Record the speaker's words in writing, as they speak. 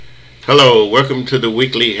Hello, welcome to the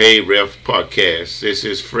weekly Hey Ref podcast. This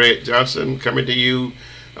is Fred Johnson coming to you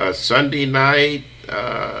Sunday night,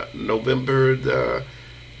 November the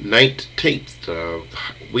 19th,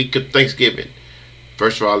 week of Thanksgiving.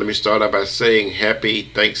 First of all, let me start out by saying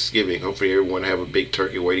happy Thanksgiving. Hopefully everyone have a big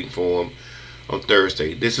turkey waiting for them on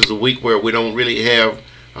Thursday. This is a week where we don't really have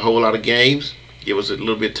a whole lot of games. Give us a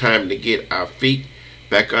little bit of time to get our feet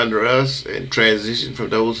back under us and transition from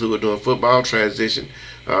those who are doing football, transition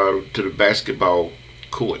to the basketball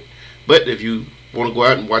court. But if you want to go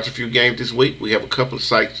out and watch a few games this week, we have a couple of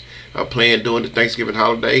sites playing during the Thanksgiving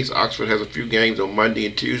holidays. Oxford has a few games on Monday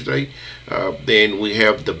and Tuesday. Then we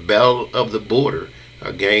have the Belle of the Border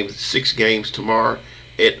games, 6 games tomorrow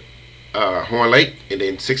at Horn Lake, and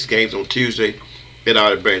then 6 games on Tuesday at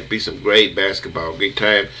Olive Branch. Be some great basketball, great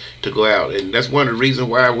time to go out. And that's one of the reasons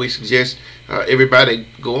why we suggest everybody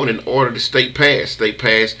go on and order the state pass. State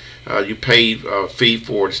pass, you pay a fee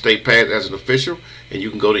for the state pass as an official, and you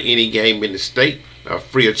can go to any game in the state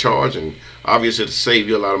free of charge, and obviously to save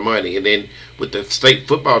you a lot of money. And then with the state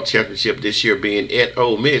football championship this year being at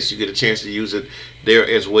Ole Miss, you get a chance to use it there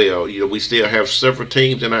as well. You know, we still have several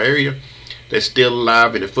teams in our area that's still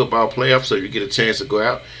alive in the football playoffs, so you get a chance to go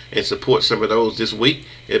out and support some of those this week.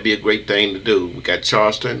 It'd be a great thing to do. We got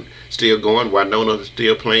Charleston still going, Winona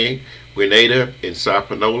still playing, Grenada and South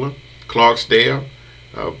Panola, Clarksdale,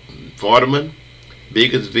 Vardaman,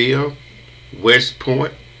 Biggsville, West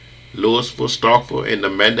Point, Louisville, Starkville, and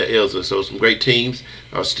Amanda Elsa. So some great teams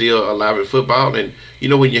are still alive in football. And you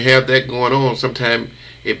know, when you have that going on, sometimes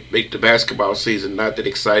it makes the basketball season not that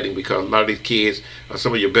exciting because a lot of these kids,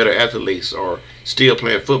 some of your better athletes, are still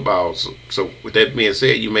playing football. So with that being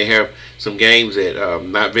said, you may have some games that are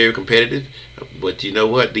not very competitive, but you know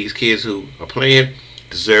what? These kids who are playing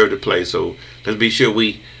deserve to play. So let's be sure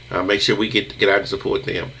we make sure we get out and support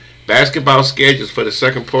them. Basketball schedules for the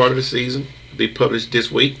second part of the season will be published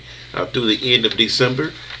this week through the end of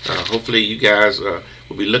December. Hopefully you guys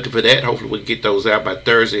will be looking for that. Hopefully we'll get those out by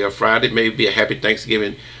Thursday or Friday. Maybe be a happy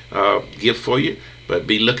Thanksgiving gift for you. But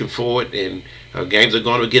be looking forward, and games are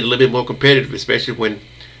going to get a little bit more competitive, especially when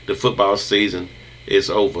the football season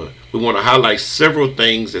is over. We want to highlight several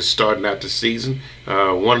things that's starting out the season.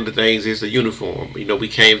 One of the things is the uniform. You know, we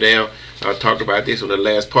came down, talked about this on the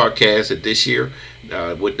last podcast, that this year,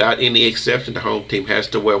 without any exception, the home team has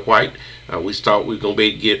to wear white. We thought we were going to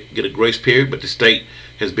be get a grace period, but the state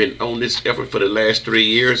has been on this effort for the last 3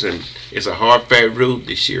 years, and it's a hard, fast rule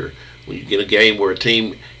this year. When you get a game where a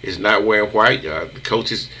team is not wearing white, the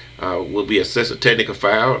coaches will be assessed a technical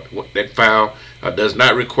foul. That foul does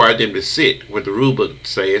not require them to sit, what the rule book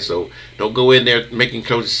says. So don't go in there making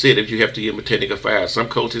coaches sit if you have to give them a technical foul. Some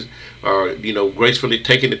coaches are, you know, gracefully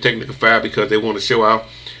taking the technical foul because they want to show off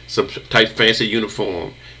some type fancy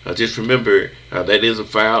uniform. Just remember that is a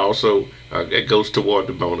foul. Also, that goes toward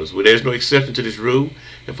the bonus. Well, there's no exception to this rule.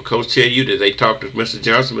 If a coach tell you that they talked to Mr.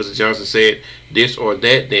 Johnson said this or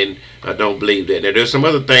that, then don't believe that. Now, there's some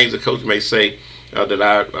other things the coach may say that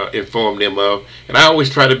I inform them of. And I always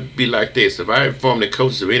try to be like this. If I inform the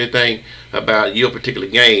coaches of anything about your particular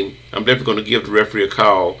game, I'm definitely going to give the referee a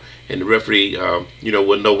call, and the referee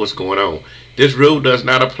will know what's going on. This rule does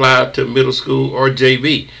not apply to middle school or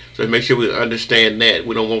JV. So make sure we understand that.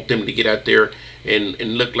 We don't want them to get out there and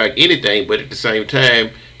look like anything, but at the same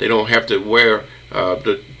time, they don't have to wear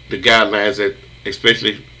the guidelines, that,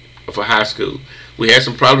 especially for high school. We had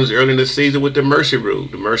some problems early in the season with the Mercy rule.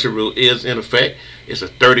 The Mercy rule is in effect. It's a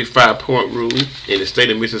 35-point rule in the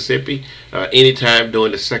state of Mississippi anytime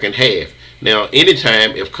during the second half. Now,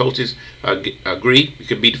 anytime, if coaches agree, it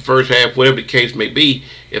could be the first half, whatever the case may be,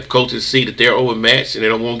 if coaches see that they're overmatched and they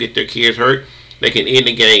don't want to get their kids hurt, they can end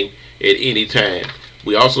the game at any time.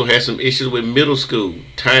 We also had some issues with middle school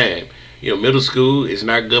time. You know, middle school is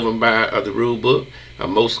not governed by the rule book.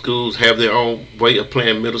 Most schools have their own way of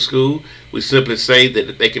playing middle school. We simply say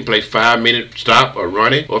that they can play 5-minute stop or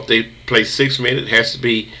running, or if they play 6 minutes,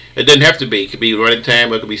 it doesn't have to be. It could be running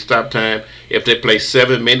time or it could be stop time. If they play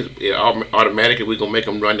 7 minutes, automatically we're going to make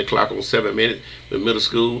them run the clock on 7 minutes. With middle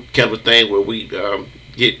school, kind of a thing where we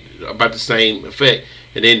get about the same effect.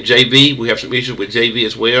 And then JV, we have some issues with JV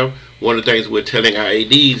as well. One of the things we're telling our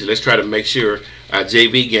ADs, let's try to make sure our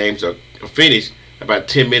JV games are finished about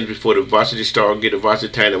 10 minutes before the varsity start, get the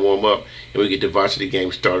varsity time to warm up, and we get the varsity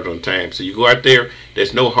game started on time. So you go out there,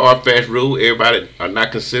 there's no hard, fast rule. Everybody are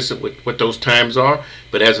not consistent with what those times are.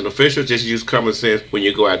 But as an official, just use common sense when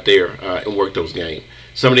you go out there and work those games.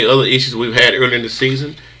 Some of the other issues we've had early in the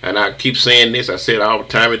season, and I keep saying this, I said all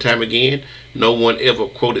time and time again, no one ever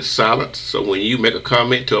quoted silence. So when you make a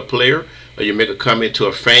comment to a player or you make a comment to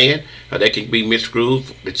a fan, that can be misconstrued,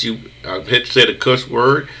 that you said a cuss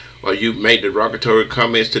word, or you made derogatory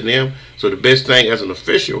comments to them. So the best thing as an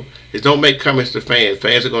official is don't make comments to fans.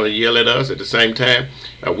 Fans are going to yell at us. At the same time,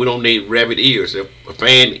 we don't need rabbit ears. If a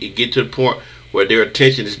fan get to the point where their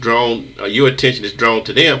attention is drawn, your attention is drawn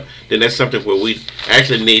to them, then that's something where we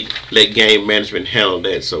actually need to let game management handle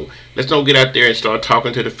that. So let's don't get out there and start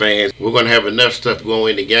talking to the fans. We're going to have enough stuff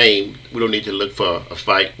going in the game. We don't need to look for a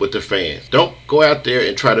fight with the fans. Don't go out there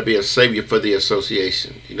and try to be a savior for the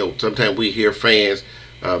association. Sometimes we hear fans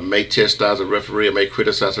may chastise a referee or may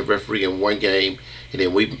criticize a referee in one game, and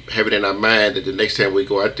then we have it in our mind that the next time we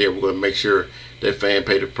go out there, we're going to make sure that fan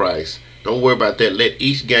pay the price. Don't worry about that. Let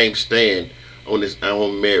each game stand on its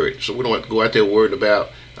own merit. So we don't have to go out there worried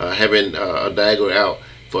about having a dagger out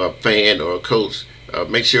for a fan or a coach.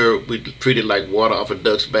 Make sure we treat it like water off a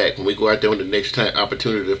duck's back. When we go out there on the next time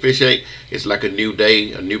opportunity to officiate, it's like a new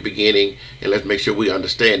day, a new beginning, and let's make sure we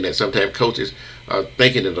understand that. Sometimes coaches are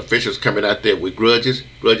thinking that officials coming out there with grudges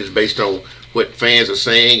based on what fans are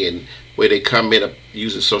saying and where they comment up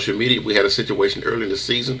using social media. We had a situation early in the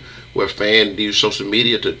season where fans used social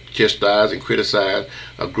media to chastise and criticize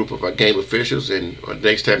a group of our game officials, and the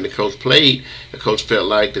next time the coach played, the coach felt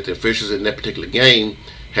like that the officials in that particular game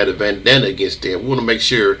had a vendetta against them. We want to make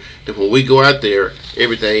sure that when we go out there,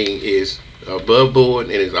 everything is above board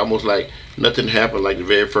and it's almost like nothing happened like the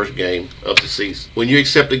very first game of the season. When you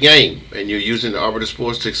accept a game and you're using the Arbiter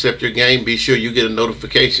Sports to accept your game, be sure you get a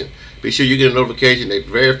notification. Be sure you get a notification that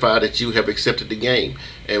verify that you have accepted the game.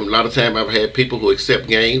 And a lot of time I've had people who accept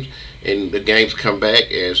games and the games come back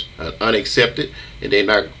as unaccepted, and then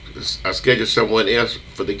I schedule someone else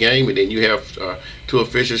for the game, and then you have 2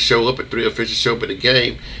 officials show up and 3 officials show up at the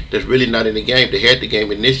game that's really not in the game. They had the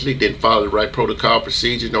game initially, didn't follow the right protocol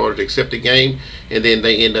procedure in order to accept the game, and then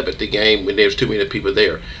they end up at the game when there's too many people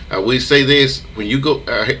there. We say this, when you go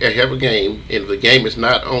have a game and the game is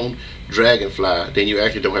not on Dragonfly, then you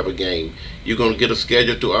actually don't have a game. You're going to get a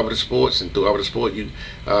schedule through Arbiter Sports, and through Arbiter Sports you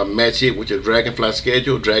match it with your Dragonfly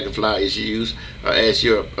schedule. Dragonfly is used as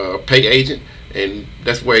your pay agent, and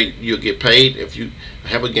that's where you'll get paid. If you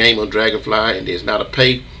have a game on Dragonfly and there's not a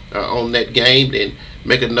pay on that game, then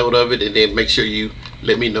make a note of it and then make sure you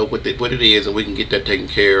let me know what it is, and we can get that taken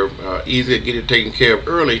care of. Easier to get it taken care of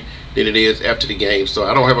early than it is after the game. So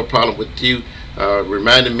I don't have a problem with you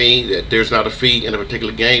reminding me that there's not a fee in a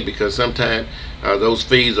particular game, because sometimes those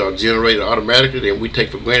fees are generated automatically and we take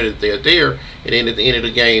for granted that they're there, and then at the end of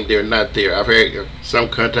the game they're not there. I've had some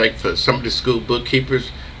contact for some of the school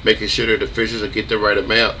bookkeepers, making sure that the officials will get the right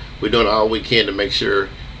amount. We're doing all we can to make sure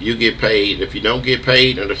you get paid. If you don't get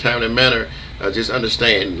paid in a timely manner, just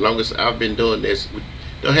understand, as long as I've been doing this, we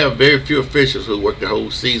don't have very few officials who work the whole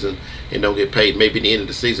season and don't get paid. Maybe at the end of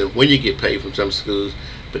the season when you get paid from some schools,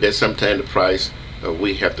 but that's sometimes the price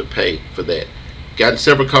we have to pay for that. Gotten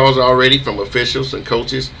several calls already from officials and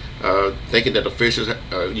coaches thinking that officials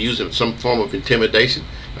are using some form of intimidation,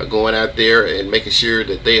 going out there and making sure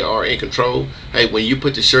that they are in control. Hey, when you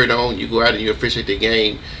put the shirt on, you go out and you officiate the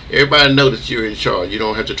game, everybody knows that you're in charge. You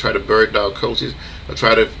don't have to try to bird dog coaches or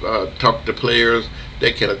try to talk to players,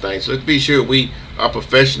 that kind of thing. So let's be sure we are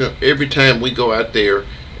professional every time we go out there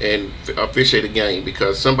and officiate a game,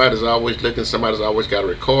 because somebody's always looking, somebody's always got a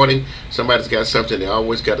recording, somebody's got something they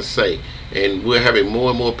always got to say. And we're having more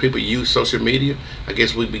and more people use social media. I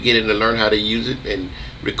guess we're beginning to learn how to use it and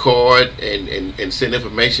record and send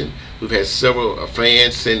information. We've had several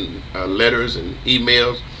fans send letters and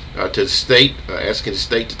emails to the state, asking the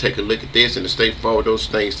state to take a look at this, and the state forward those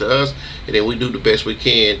things to us, and then we do the best we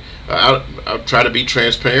can. I'll try to be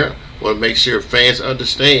transparent. Want to make sure fans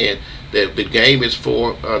understand that the game is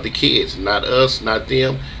for the kids, not us, not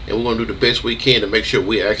them, and we're going to do the best we can to make sure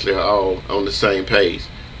we actually are all on the same page.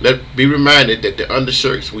 Let's be reminded that the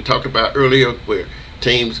undershirts we talked about earlier, where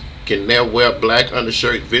teams can now wear black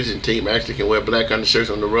undershirts, visiting team actually can wear black undershirts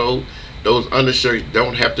on the road. Those undershirts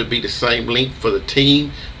don't have to be the same length for the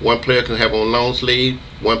team. One player can have on long sleeve,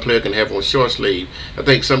 one player can have on short sleeve. I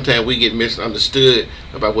think sometimes we get misunderstood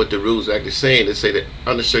about what the rules are actually saying. They say that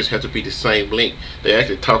undershirts have to be the same length. They're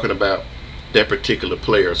actually talking about that particular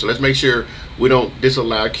player. So let's make sure we don't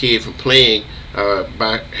disallow a kid from playing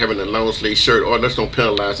by having a long sleeve shirt, or let's don't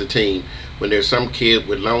penalize the team when there's some kid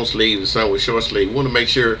with long sleeves and some with short sleeve. We want to make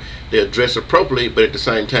sure they're dressed appropriately, but at the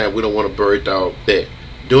same time we don't want to bird dog that.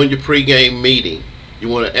 During your pregame meeting, you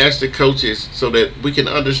want to ask the coaches so that we can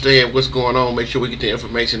understand what's going on, make sure we get the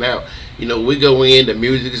information out. We go in, the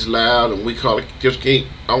music is loud, and we call it, just can't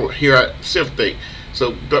hear ourselves think.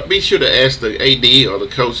 So be sure to ask the AD or the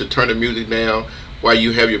coach to turn the music down while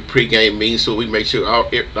you have your pregame meeting, so we make sure all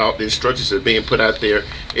the instructions are being put out there.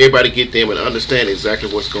 Everybody get them and understand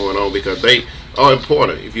exactly what's going on, because they are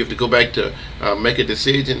important. If you have to go back to make a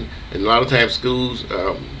decision, and a lot of times schools,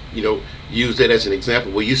 use that as an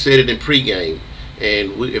example. Well, you said it in pregame,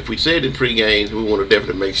 and if we said it in pregame, we want to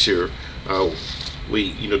definitely make sure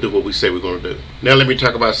we do what we say we're going to do. Now let me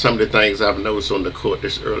talk about some of the things I've noticed on the court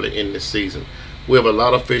this early in this season. We have a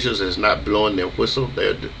lot of officials that's not blowing their whistle;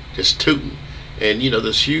 they're just tooting. And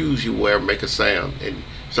the shoes you wear make a sound, and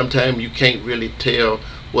sometimes you can't really tell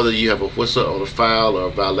whether you have a whistle or a foul or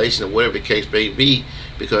a violation or whatever the case may be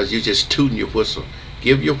because you're just tooting your whistle.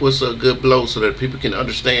 Give your whistle a good blow so that people can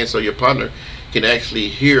understand, so your partner can actually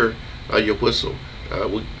hear your whistle.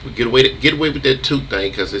 We get away with that toot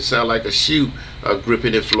thing because it sounds like a shoe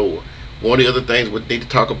gripping the floor. One of the other things we need to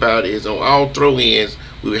talk about is on all throw-ins,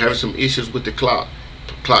 we were having some issues with the clock.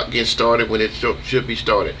 Clock getting started when it should be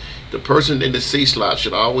started. The person in the C slot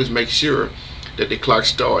should always make sure that the clock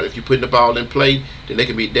starts. If you're putting the ball in play, then they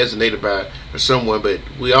can be designated by someone. But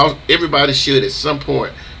everybody should at some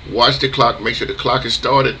point watch the clock, make sure the clock is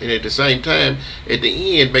started, and at the same time, at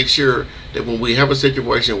the end, make sure that when we have a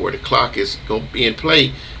situation where the clock is going to be in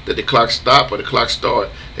play, that the clock stop or the clock start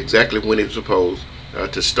exactly when it's supposed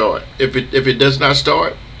to start. If it does not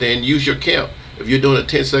start, then use your count. If you're doing a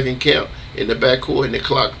 10-second count in the backcourt and the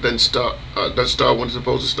clock doesn't start when it's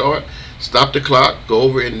supposed to start, stop the clock, go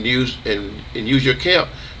over and use your count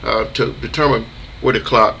to determine where the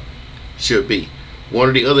clock should be. One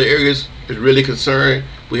of the other areas is really concerned.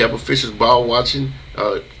 We have officials ball watching.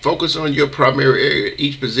 Focus on your primary area.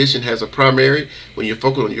 Each position has a primary. When you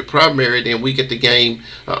focus on your primary, then we get the game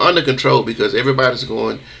under control because everybody's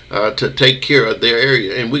going to take care of their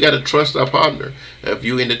area. And we got to trust our partner. If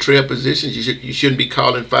you're in the trail positions, you shouldn't be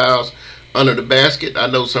calling fouls under the basket. I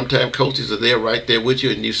know sometimes coaches are there right there with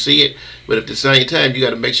you and you see it, but at the same time you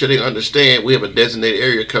got to make sure they understand we have a designated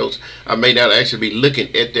area coach. I may not actually be looking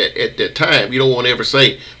at that time. You don't want to ever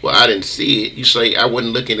say, well, I didn't see it. You say, I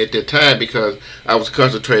wasn't looking at that time because I was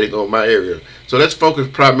concentrating on my area. So let's focus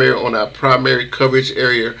primarily on our primary coverage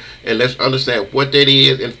area, and let's understand what that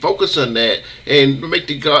is and focus on that and make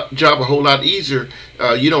the job a whole lot easier.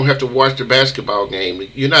 You don't have to watch the basketball game.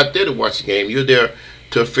 You're not there to watch the game. You're there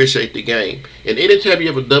to officiate the game. And anytime you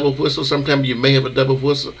have a double whistle, sometimes you may have a double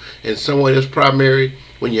whistle and someone is primary.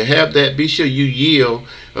 When you have that, be sure you yield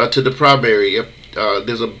to the primary. If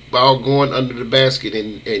there's a ball going under the basket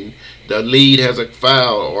and the lead has a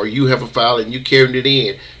foul or you have a foul and you carrying it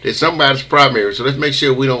in, then somebody's primary. So let's make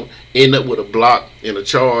sure we don't end up with a block and a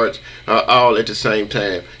charge all at the same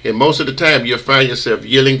time. And most of the time you'll find yourself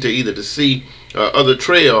yielding to either the C or the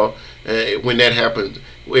trail when that happens.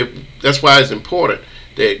 That's why it's important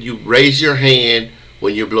that you raise your hand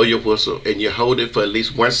when you blow your whistle and you hold it for at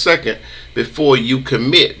least 1 second before you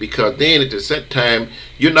commit, because then at the set time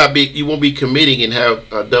you won't be committing and have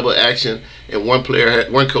a double action and one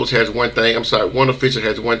coach has one official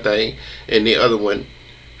has one thing and the other one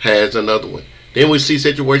has another one. Then we see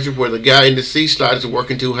situations where the guy in the C slot is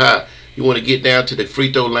working too high. You want to get down to the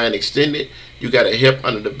free throw line extended. You got to help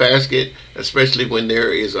under the basket, especially when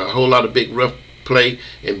there is a whole lot of big rough play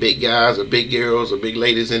and big guys or big girls or big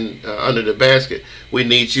ladies in under the basket. We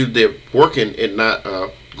need you there working and not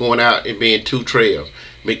going out and being two trails.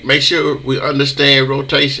 Make sure we understand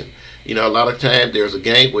rotation. A lot of times there's a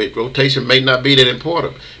game where rotation may not be that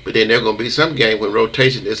important, but then there's going to be some game when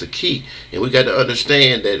rotation is a key. And we got to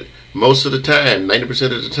understand that most of the time,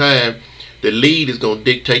 90% of the time, the lead is going to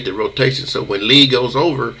dictate the rotation. So when lead goes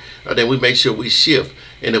over, then we make sure we shift.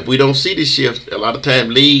 And if we don't see the shift, a lot of time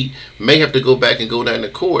lead may have to go back and go down the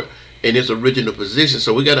court in its original position.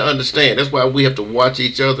 So we got to understand. That's why we have to watch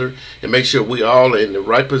each other and make sure we all are in the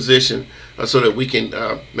right position so that we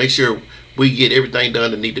can make sure we get everything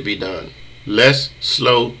done that need to be done. Let's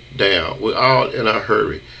slow down. We're all in a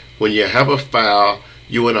hurry. When you have a foul,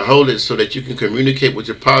 you want to hold it so that you can communicate with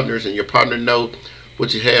your partners and your partner know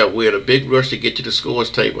what you have. We're in a big rush to get to the scores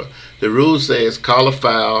table. The rule says call a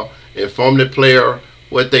foul, inform the player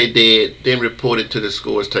what they did, then report it to the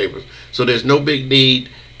scores table. So there's no big need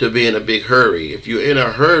to be in a big hurry. If you're in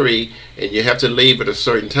a hurry and you have to leave at a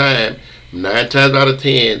certain time, 9 times out of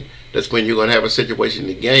 10, that's when you're going to have a situation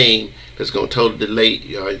in the game that's going to totally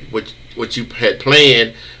delay what you had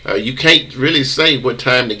planned. You can't really say what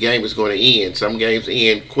time the game is going to end. Some games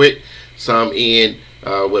end quick, some end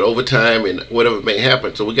with overtime and whatever may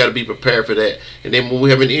happen. So we got to be prepared for that. And then when we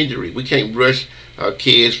have an injury, we can't rush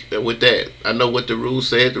kids with that. I know what the rule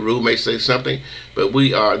says. The rule may say something, but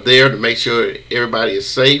we are there to make sure everybody is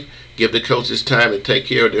safe, give the coaches time to take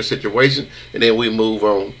care of their situation, and then we move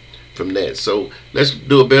on from that. So let's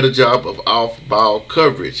do a better job of off-ball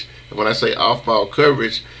coverage. And when I say off-ball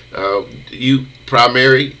coverage, you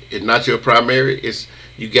primary is not your primary.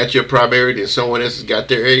 you got your primary, then someone else has got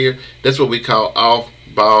their area. That's what we call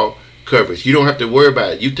off-ball coverage. You don't have to worry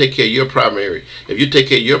about it. You take care of your primary. If you take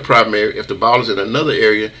care of your primary, if the ball is in another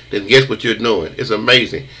area, then guess what you're doing? It's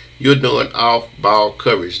amazing. You're doing off-ball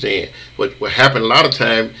coverage then. What happens a lot of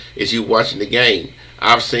time is you watching the game.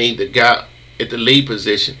 I've seen the guy at the lead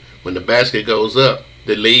position, when the basket goes up,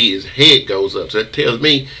 the lead, his head goes up. So that tells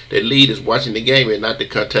me that lead is watching the game and not the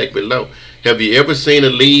contact below. Have you ever seen a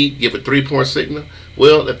lead give a three-point signal?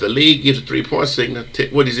 Well, if the lead gives a three-point signal,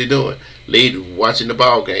 what is he doing? Lead is watching the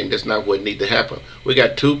ball game. That's not what needs to happen. We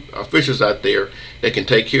got 2 officials out there that can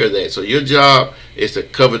take care of that. So your job is to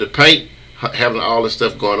cover the paint, having all the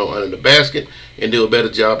stuff going on under the basket, and do a better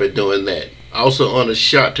job at doing that. Also on the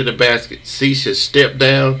shot to the basket, C should step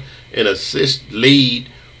down and assist lead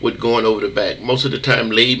with going over the back. Most of the time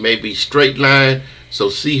lead may be straight line, so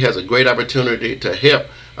C has a great opportunity to help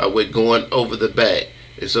with going over the back.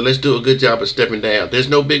 And so let's do a good job of stepping down. There's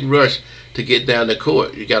no big rush to get down the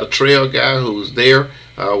court. You got a trail guy who's there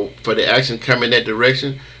for the action coming that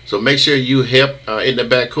direction, so make sure you help in the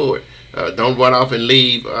back court. Don't run off and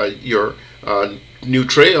leave your new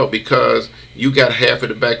trail because you got half of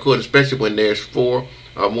the back court, especially when there's 4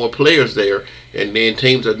 or more players there, and then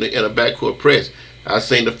teams are in a backcourt press. I've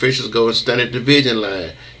seen officials go and stand at the division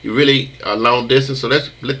line. You really are long distance, so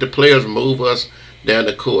let's let the players move us down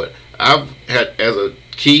the court. I've had as a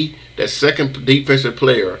key that second defensive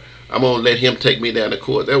player. I'm going to let him take me down the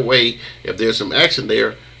court. That way, if there's some action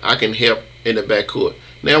there, I can help in the backcourt.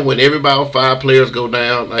 Now, when everybody 5 players go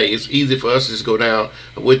down, it's easy for us to just go down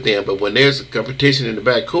with them. But when there's competition in the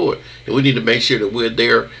backcourt, and we need to make sure that we're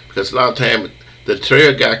there, because a lot of times the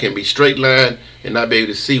trail guy can be straight line and not be able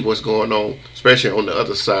to see what's going on, especially on the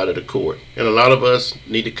other side of the court. And a lot of us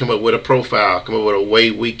need to come up with a profile, come up with a way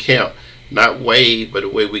we count. Not wave, but the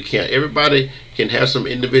way we count. Everybody can have some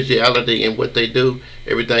individuality in what they do.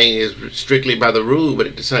 Everything is strictly by the rule, but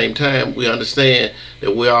at the same time, we understand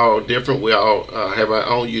that we're all different. We all have our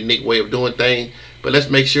own unique way of doing things. But let's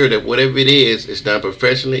make sure that whatever it is done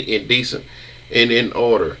professionally and decent and in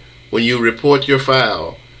order. When you report your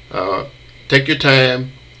foul, take your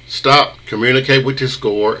time, stop, communicate with your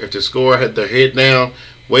scorer. If the scorer had their head down,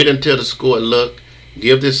 wait until the scorer look,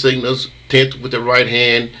 give the signals, 10th with the right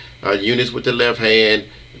hand, units with the left hand.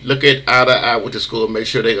 Look at eye to eye with the score. Make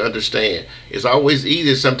sure they understand. It's always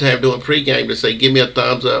easy sometimes doing pregame to say, give me a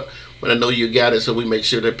thumbs up when I know you got it, so we make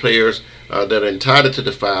sure that players that are entitled to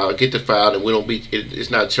the foul get the foul, and we don't be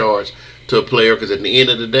it's not charged to a player, because at the end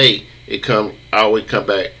of the day, it always come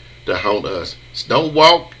back to haunt us. So don't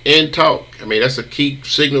walk and talk. I mean, that's a key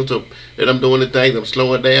signal to that I'm doing the things. I'm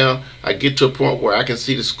slowing down. I get to a point where I can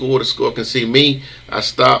see the score can see me. I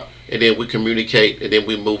stop, and then we communicate, and then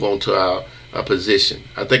we move on to our position.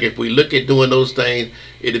 I think if we look at doing those things,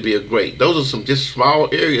 it'll be a great. Those are some just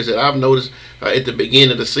small areas that I've noticed at the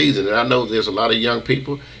beginning of the season, and I know there's a lot of young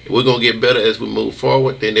people, and we're going to get better as we move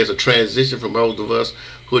forward. Then there's a transition from those of us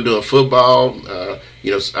who are doing football. I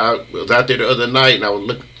was out there the other night, and I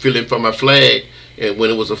was feeling for my flag, and when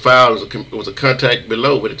it was a foul, it was a contact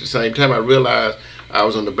below, but at the same time, I realized I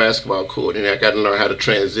was on the basketball court, and I got to learn how to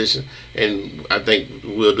transition, and I think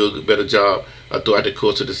we'll do a better job throughout the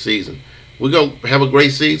course of the season. We're going to have a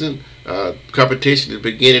great season. Competition is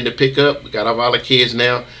beginning to pick up. We got all the kids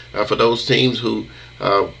now. For those teams who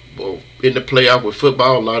in the playoff with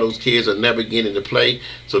football, a lot of those kids are never getting to play,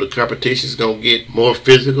 so the competition is going to get more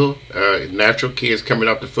physical. Natural kids coming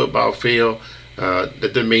off the football field. That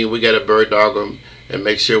doesn't mean we got to bird dog them and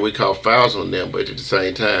make sure we call fouls on them, but at the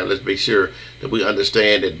same time, let's make sure that we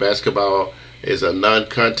understand that basketball is a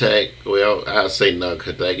non-contact, well, I say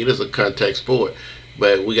non-contact, it is a contact sport,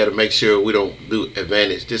 but we got to make sure we don't do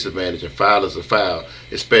advantage, disadvantage. A foul is a foul,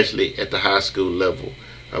 especially at the high school level.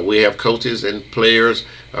 We have coaches and players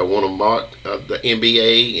want to mark the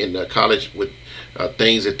NBA and the college with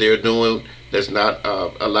things that they're doing that's not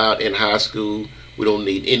allowed in high school. We don't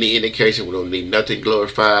need any indication. We don't need nothing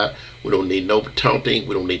glorified. We don't need no taunting.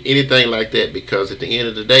 We don't need anything like that, because at the end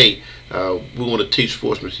of the day, we want to teach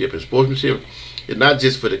sportsmanship. And sportsmanship is not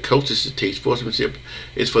just for the coaches to teach. Sportsmanship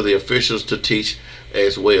is for the officials to teach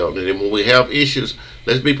as well. And then when we have issues,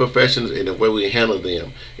 let's be professionals in the way we handle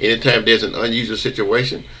them. Anytime there's an unusual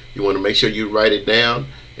situation, you want to make sure you write it down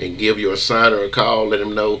and give your assigner a call, let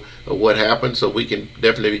them know what happened, so we can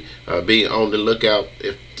definitely be on the lookout,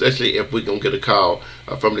 especially if we're going to get a call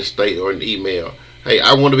from the state or an email. Hey,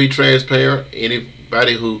 I want to be transparent.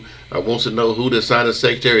 Anybody who wants to know who the assignment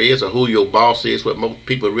secretary is or who your boss is, what most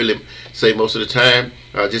people really say most of the time,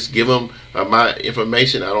 just give them my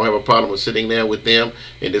information. I don't have a problem with sitting down with them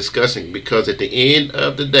and discussing, because at the end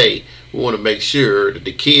of the day, we want to make sure that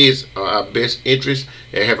the kids are our best interest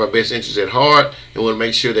and have our best interests at heart, and we want to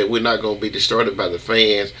make sure that we're not going to be distorted by the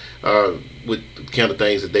fans with the kind of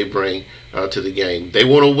things that they bring to the game. They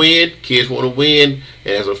want to win. Kids want to win.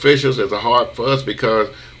 And as officials, there's a heart for us, because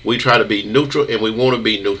we try to be neutral, and we want to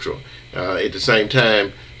be neutral. At the same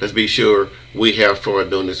time, let's be sure we have fun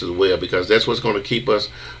doing this as well, because that's what's going to keep us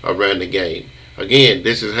around the game. Again,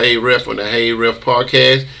 this is Hey Ref on the Hey Ref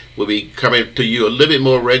podcast. We'll be coming to you a little bit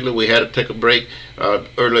more regular. We had to take a break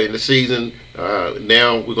early in the season.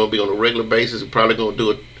 Now we're going to be on a regular basis. We're probably going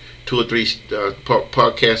to do 2 or 3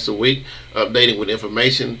 podcasts a week, updating with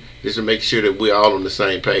information, just to make sure that we're all on the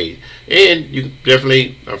same page. And you can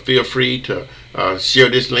definitely feel free to share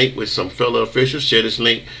this link with some fellow officials, share this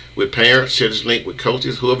link with parents, share this link with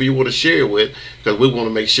coaches, whoever you want to share it with, because we want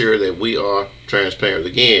to make sure that we are transparent.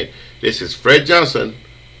 Again, this is Fred Johnson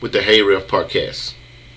with the Hey Ref podcast.